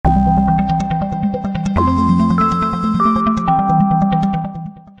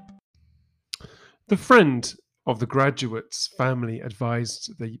The friend of the graduate's family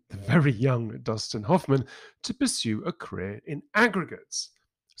advised the very young Dustin Hoffman to pursue a career in aggregates.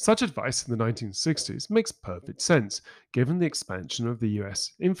 Such advice in the 1960s makes perfect sense given the expansion of the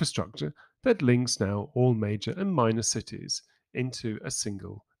US infrastructure that links now all major and minor cities into a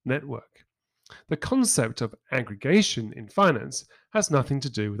single network. The concept of aggregation in finance has nothing to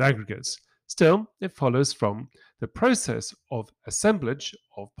do with aggregates. Still, it follows from the process of assemblage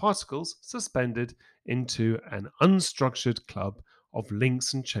of particles suspended into an unstructured club of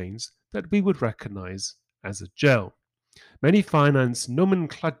links and chains that we would recognize as a gel. Many finance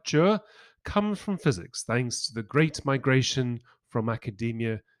nomenclature comes from physics thanks to the great migration from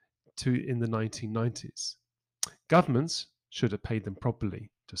academia to in the 1990s. Governments should have paid them properly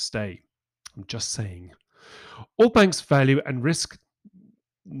to stay. I'm just saying. All banks value and risk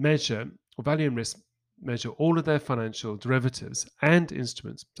measure all of their financial derivatives and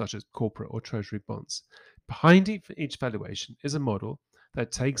instruments, such as corporate or treasury bonds. Behind each valuation is a model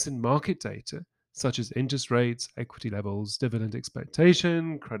that takes in market data, such as interest rates, equity levels, dividend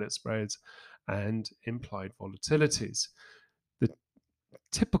expectation, credit spreads, and implied volatilities. The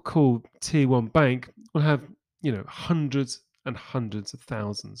typical tier one bank will have, hundreds and hundreds of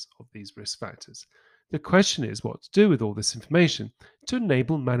thousands of these risk factors. The question is what to do with all this information to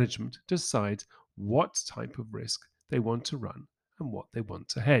enable management to decide what type of risk they want to run and what they want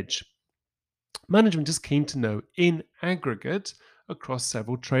to hedge. Management is keen to know in aggregate across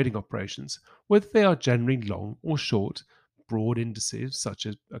several trading operations whether they are generally long or short broad indices such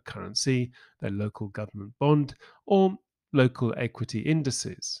as a currency, their local government bond, or local equity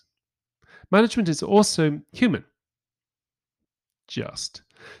indices. Management is also human, just.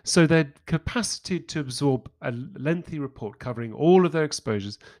 So their capacity to absorb a lengthy report covering all of their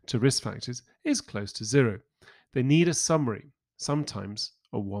exposures to risk factors is close to zero. They need a summary, sometimes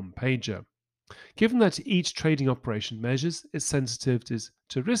a one pager. Given that each trading operation measures its sensitivities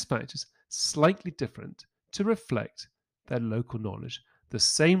to risk factors slightly different to reflect their local knowledge, the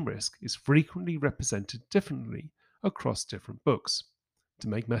same risk is frequently represented differently across different books. To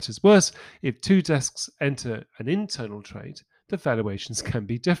make matters worse, if two desks enter an internal trade, the valuations can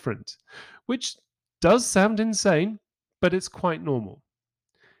be different, which does sound insane, but it's quite normal.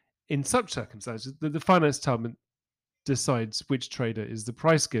 In such circumstances, the finance department decides which trader is the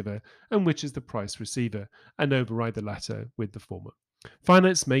price giver and which is the price receiver, and override the latter with the former.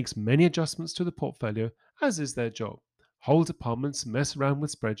 Finance makes many adjustments to the portfolio, as is their job. Whole departments mess around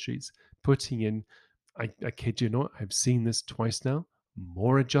with spreadsheets, putting in, I kid you not, I've seen this twice now,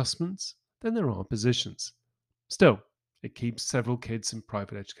 more adjustments than there are positions. Still, it keeps several kids in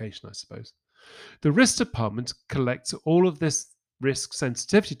private education, I suppose. The risk department collects all of this risk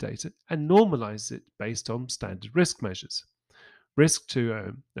sensitivity data and normalizes it based on standard risk measures. Risk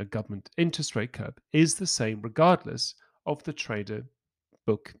to a government interest rate curve is the same regardless of the trader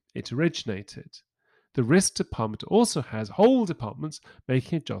book it originated. The risk department also has whole departments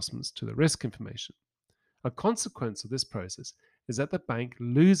making adjustments to the risk information. A consequence of this process is that the bank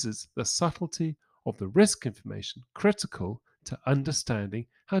loses the subtlety of the risk information critical to understanding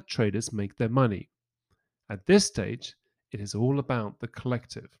how traders make their money. At this stage, it is all about the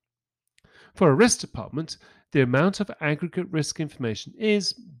collective. For a risk department, the amount of aggregate risk information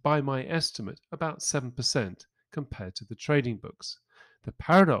is, by my estimate, about 7% compared to the trading books. The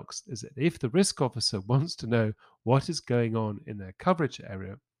paradox is that if the risk officer wants to know what is going on in their coverage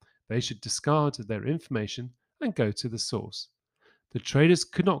area, they should discard their information and go to the source. The traders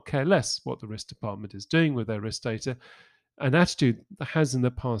could not care less what the risk department is doing with their risk data. An attitude that has in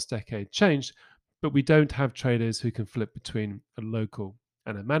the past decade changed, but we don't have traders who can flip between a local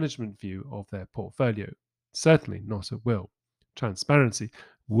and a management view of their portfolio. Certainly not at will. Transparency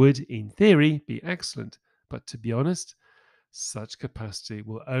would, in theory, be excellent, but to be honest, such capacity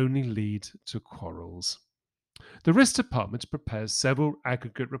will only lead to quarrels. The risk department prepares several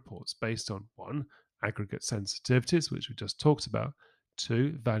aggregate reports based on 1. Aggregate sensitivities, which we just talked about,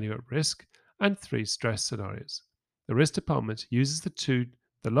 2. Value at risk, and 3. Stress scenarios. The risk department uses the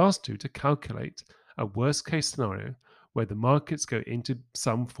last two to calculate a worst case scenario where the markets go into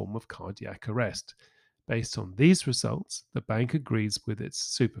some form of cardiac arrest. Based on these results, the bank agrees with its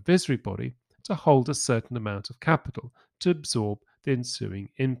supervisory body to hold a certain amount of capital to absorb the ensuing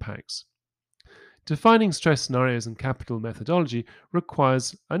impacts. Defining stress scenarios and capital methodology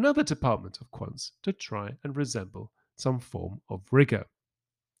requires another department of quants to try and resemble some form of rigor.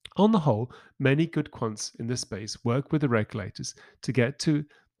 On the whole, many good quants in this space work with the regulators to get to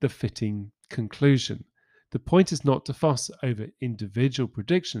the fitting conclusion. The point is not to fuss over individual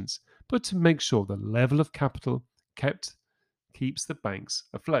predictions, but to make sure the level of capital keeps the banks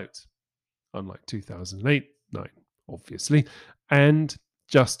afloat. unlike 2008 9, obviously, and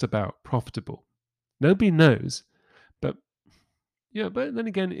just about profitable. Nobody knows, but yeah, but then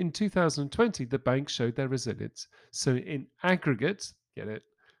again, in 2020, the bank showed their resilience. So in aggregate, get it,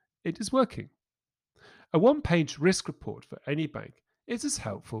 it is working. A one-page risk report for any bank is as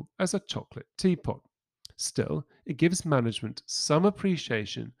helpful as a chocolate teapot. Still, it gives management some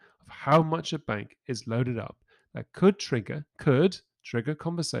appreciation of how much a bank is loaded up that could trigger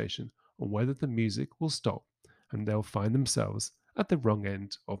conversation on whether the music will stop and they'll find themselves at the wrong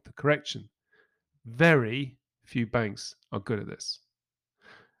end of the correction. Very few banks are good at this.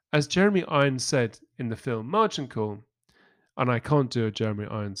 As Jeremy Irons said in the film Margin Call, and I can't do a Jeremy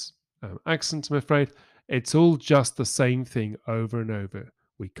Irons accent, I'm afraid, it's all just the same thing over and over.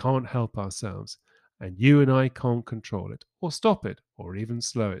 We can't help ourselves, and you and I can't control it, or stop it, or even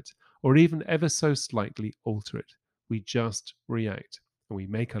slow it, or even ever so slightly alter it. We just react, and we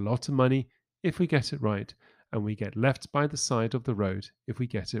make a lot of money if we get it right, and we get left by the side of the road if we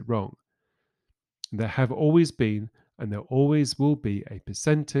get it wrong. There have always been, and there always will be, a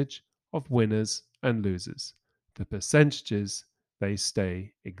percentage of winners and losers. The percentages, they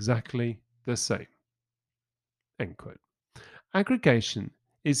stay exactly the same. End quote. Aggregation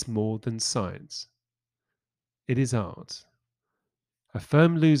is more than science, it is art. A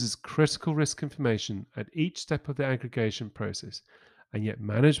firm loses critical risk information at each step of the aggregation process, and yet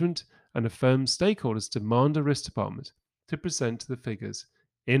management and a firm's stakeholders demand a risk department to present the figures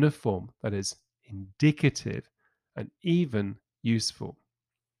in a form that is indicative and even useful.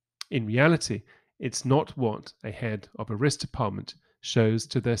 In reality, it's not what a head of a risk department shows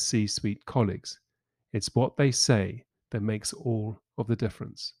to their C suite colleagues. It's what they say that makes all of the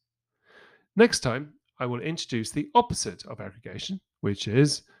difference. Next time, I will introduce the opposite of aggregation, which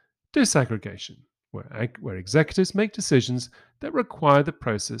is disaggregation, where executives make decisions that require the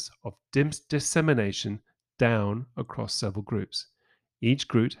process of dissemination down across several groups. Each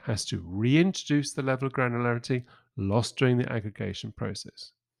group has to reintroduce the level of granularity lost during the aggregation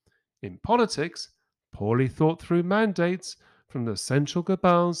process. In politics, poorly thought through mandates from the central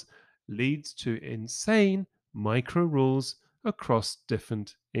cabals leads to insane micro rules across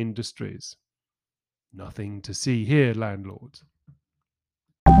different industries. Nothing to see here, landlord.